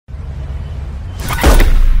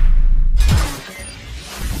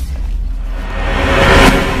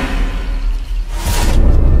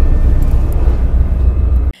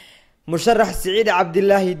musharax Sicid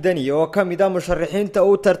Cabdillaahi Dani oo kamid ah musharaxiinta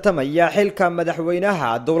uu tartamaya xilka madaxweynaha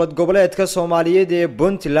dowlad goboleedka Soomaaliyeed ee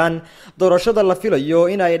Punland doorashada la filayo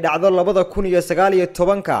in ay dhacdo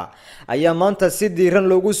 2019 ayaa maanta si diiran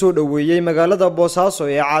loogu soo dhaweeyay magaalada Boosaaso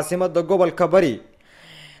ee caasimadda gobolka Bari.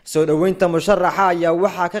 soo dhaweynta musharaxa ayaa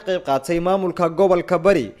waxa ka qayb qaatay maamulka gobolka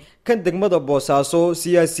Bari kan degmada Boosaaso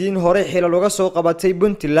siyaasiyiin hore xilal uga soo qabatay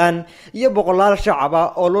Punland iyo boqolaal shacab ah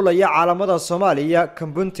oo lolaya caalamada Soomaaliya kan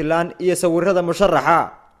Punland iyo sawirada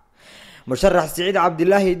musharax Sicid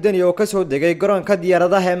Cabdillaahi Dani oo ka soo degay garoonka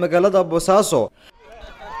diyaaradaha ee magaalada Boosaaso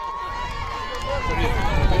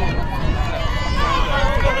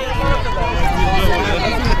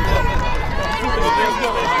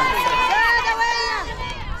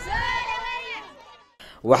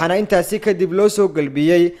waxaana intaasi kadib loo soo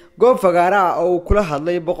galbiyay goob fagaara ah oo kula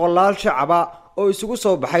hadlay boqolaal shacab ah oo isugu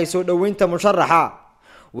soo baxay soo dhaweynta musharaxa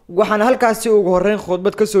waxaana halkaasi ugu horeyn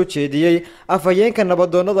khudbad ka soo jeediyay afhayeenka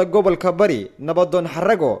nabadoonnada gobolka Bari nabadoon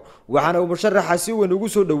Xarago waxaana uu musharaxa si weyn ugu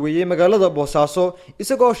soo dhaweeyay magaalada Boosaaso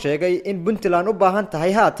isagoo sheegay in Punland u baahan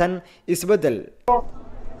tahay haatan isbedel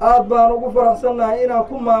aad baan ugu faraxsanahay inaan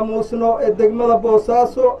ku maamuusno degmada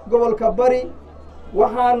Boosaaso gobolka Bari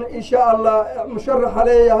waxaan insha Allah musharax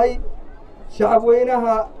leeyahay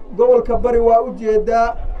shacabweynaha gobolka Bari waa u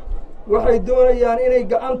jeedaa waxay doonayaan inay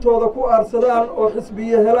gacantooda ku aarsadaan oo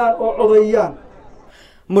xisbiye helaan oo codayaan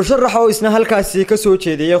musharax oo isna halkaasi ka soo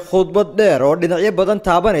jeediyay khudbad dheer oo dhinacyo badan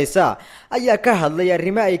taabanaysa ayaa ka hadlay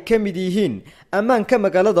arrimo ay ka mid yihiin ammaanka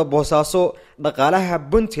magaalada Boosaaso dhaqaalaha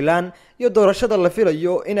Punland iyo doorashada la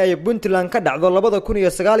filayo in ay Punland ka dhacdo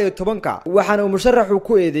 2019 waxaana uu musharaxu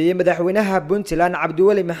ku eedeeyay madaxweynaha Punland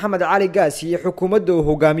Cabdiweli Maxamed Cali Gaasi iyo xukuumadda uu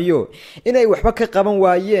hogaamiyo inay waxba ka qaban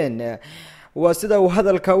waayeen waa sida uu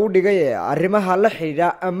hadalka u dhigay arrimaha la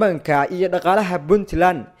xiriira ammaanka iyo dhaqaalaha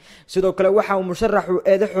Punland sidoo kale waxa uu musharaxu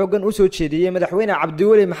eedo xoogan u soo jeediyay madaxweyne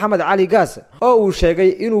Cabdiweli Maxamed Cali Gaas oo uu sheegay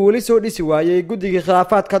inuu wali soo dhisi waayay guddiga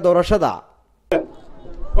khilaafaadka doorashada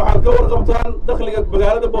waxaan ka warqabtaan dakhliga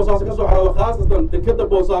magaalada Boosaaso ka soo xarooda khaasatan dekada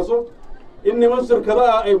Boosaaso in niman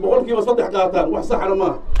shirkadaha ay 3% qaataan wax saxna ma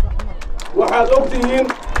waxaad ogtihiin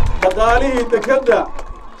dhaqaalihii dekada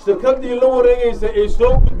shirkadii la wareegaysa ay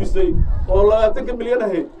soo gudbisay oo 20 milyan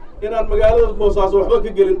ah inaan magaalada Boosaaso waxba ka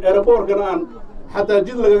gelin airportkana aan xataa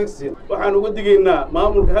jid laga siin waxaan uga digaynaa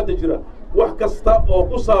maamulka hadda jira wax kasta oo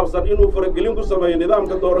ku saabsan inuu faragelin ku sameeyo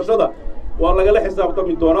nidaamka doorashada waa laga la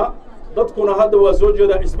xisaabtami doonaa dadkuna hadda waa soo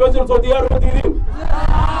jeedaa isbedel soo diyaar ma diidin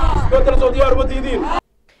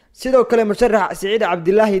sidoo kale musharax Sicid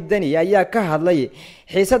Cabdillaahi Dani ayaa ka hadlay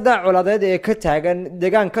xiisada coladeed ee ka taagan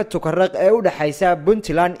deegaanka Tukaraq ee u dhaxaysa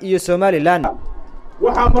Punland iyo Somaliland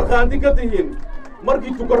waxa markaanti ka tihiin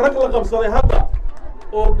markii Tukaraq la qabsaday hadda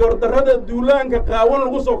oo gardarrada duulaanka qaawan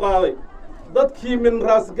lagu soo qaaday dadkii min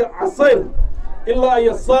raasga casayr ilaa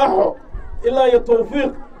iyo saaxo ilaa iyo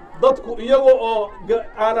tawfiiq dadku iyaga oo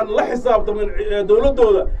aanan la xisaabtamin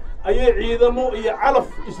dawladooda ayay ciidamo iyo calaf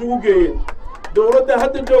isugu geeyeen dawladda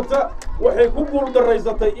hadda joogta waxay ku guul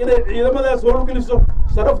daraysatay inay ciidamadaas howlgeliso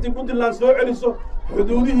sharaftii Punland soo celiso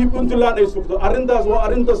xuduudihii Punland ay sugto arrintaas waa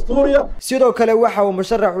arrin dastuuriya sidoo kale waxa uu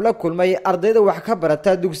musharaxu la kulmay ardayda wax ka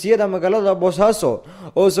barata dugsiyada magaalada Boosaaso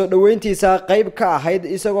oo soo dhaweyntiisa qayb ka ahayd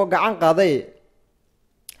isagoo gacan qaaday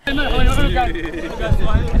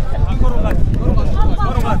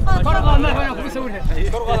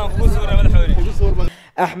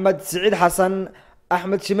أحمد سعيد حسن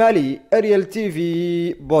أحمد شمالي Eryal TV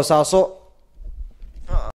Boosaaso